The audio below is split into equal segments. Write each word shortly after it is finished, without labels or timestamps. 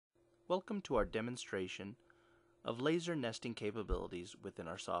Welcome to our demonstration of laser nesting capabilities within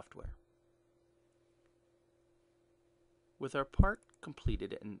our software. With our part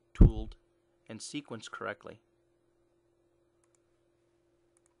completed and tooled and sequenced correctly,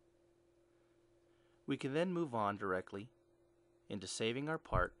 we can then move on directly into saving our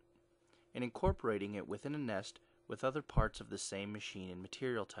part and incorporating it within a nest with other parts of the same machine and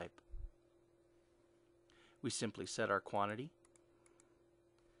material type. We simply set our quantity,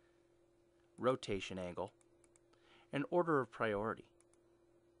 rotation angle, and order of priority,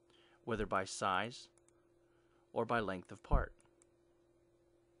 whether by size or by length of part.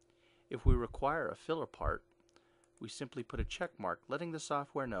 If we require a filler part, we simply put a check mark letting the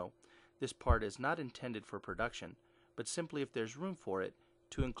software know this part is not intended for production, but simply if there's room for it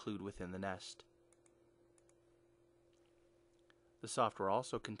to include within the nest. The software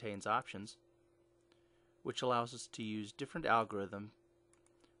also contains options which allows us to use different algorithms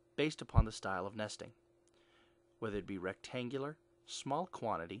based upon the style of nesting, whether it be rectangular, small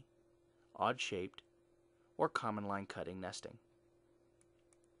quantity, odd-shaped, or common line cutting nesting.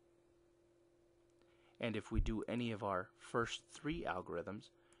 And if we do any of our first three algorithms,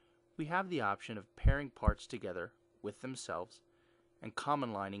 we have the option of pairing parts together with themselves and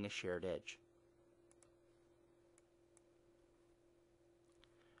common lining a shared edge.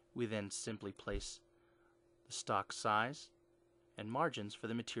 We then simply place the stock size and margins for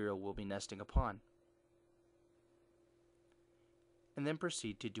the material we'll be nesting upon, and then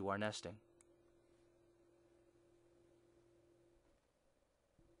proceed to do our nesting.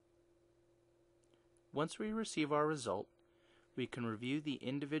 Once we receive our result, we can review the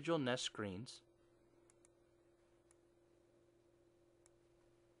individual nest screens,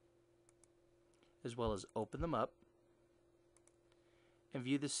 as well as open them up and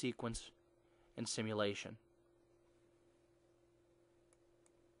view the sequence and simulation.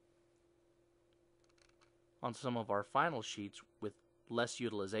 On some of our final sheets with less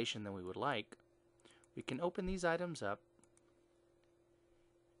utilization than we would like, we can open these items up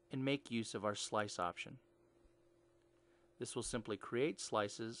and make use of our slice option. This will simply create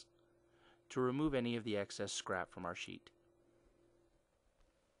slices to remove any of the excess scrap from our sheet.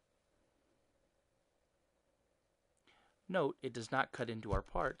 Note it does not cut into our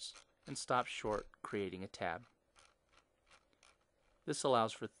parts and stops short, creating a tab. This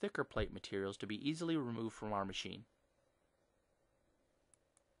allows for thicker plate materials to be easily removed from our machine.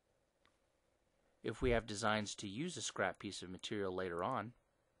 If we have designs to use a scrap piece of material later on,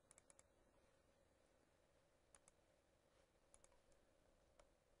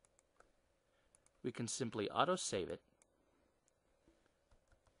 we can simply auto-save it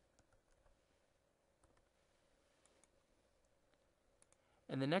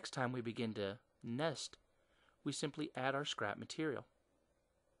and the next time we begin to nest, we simply add our scrap material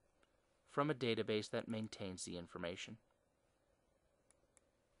from a database that maintains the information.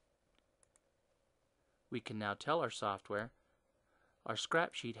 We can now tell our software our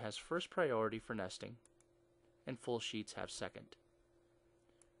scrap sheet has first priority for nesting and full sheets have second.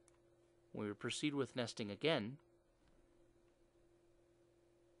 When we proceed with nesting again,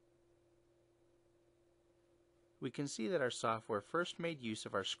 we can see that our software first made use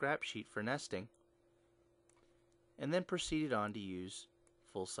of our scrap sheet for nesting and then proceeded on to use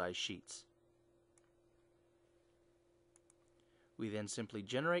full-size sheets. We then simply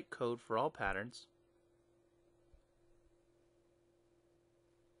generate code for all patterns,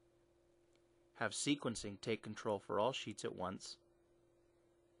 have sequencing take control for all sheets at once,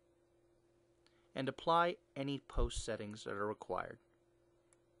 and apply any post settings that are required.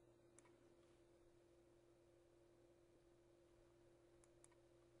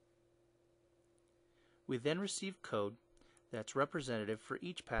 We then receive code that's representative for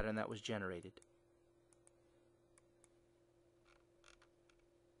each pattern that was generated.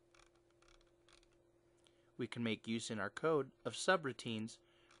 We can make use in our code of subroutines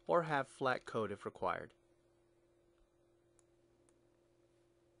or have flat code if required.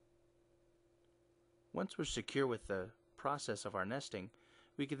 Once we're secure with the process of our nesting,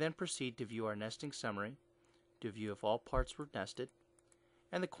 we can then proceed to view our nesting summary, to view if all parts were nested,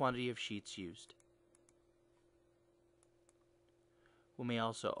 and the quantity of sheets used. We may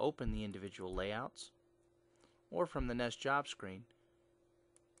also open the individual layouts, or from the Nest Job screen,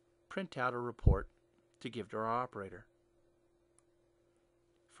 print out a report to give to our operator.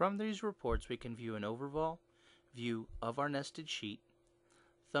 From these reports we can view an overall view of our nested sheet,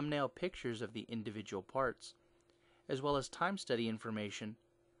 thumbnail pictures of the individual parts, as well as time study information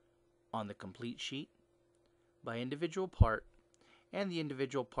on the complete sheet, by individual part, and the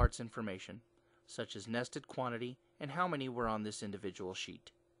individual parts information, such as nested quantity and how many were on this individual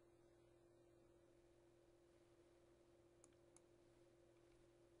sheet.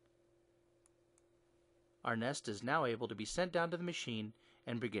 Our nest is now able to be sent down to the machine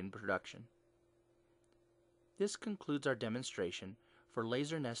and begin production. This concludes our demonstration for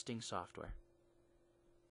laser nesting software.